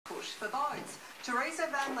for votes. Teresa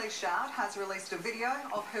van Lieshout has released a video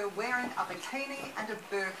of her wearing a bikini and a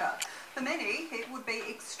burqa. For many, it would be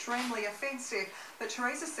extremely offensive, but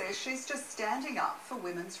Teresa says she's just standing up for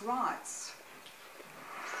women's rights.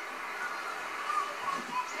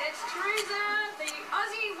 It's Teresa, the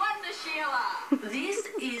Aussie Wonder Sheila. This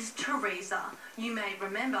is Teresa. You may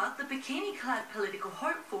remember the bikini-clad political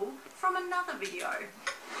hopeful from another video.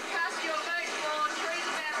 Cast your vote for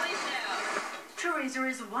Teresa van Lieshout. Teresa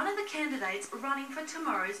is one of the candidates running for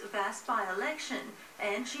tomorrow's Vasse by-election,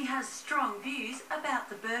 and she has strong views about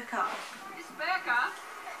the burqa. This burqa,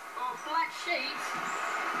 or black sheet,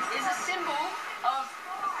 is a symbol of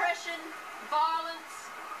oppression, violence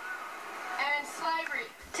and slavery.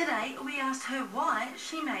 Today, we asked her why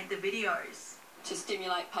she made the videos. To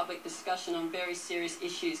stimulate public discussion on very serious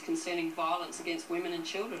issues concerning violence against women and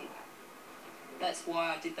children. That's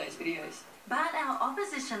why I did those videos. But our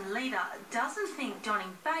opposition leader doesn't think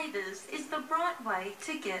donning bathers is the right way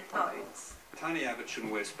to get votes. Tony Abbott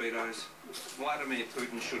shouldn't wear Speedos, Vladimir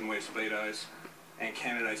Putin shouldn't wear Speedos, and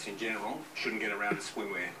candidates in general shouldn't get around to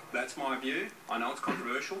swimwear. That's my view. I know it's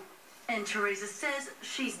controversial. And Teresa says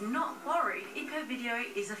she's not worried if her video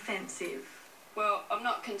is offensive. Well, I'm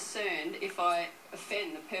not concerned if I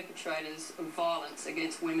offend the perpetrators of violence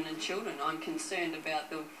against women and children. I'm concerned about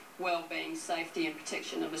the well-being, safety and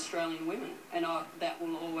protection of Australian women, and that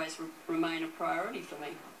will always remain a priority for me.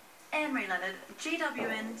 Anne-Marie Leonard,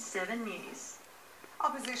 GWN 7 News.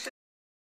 Opposition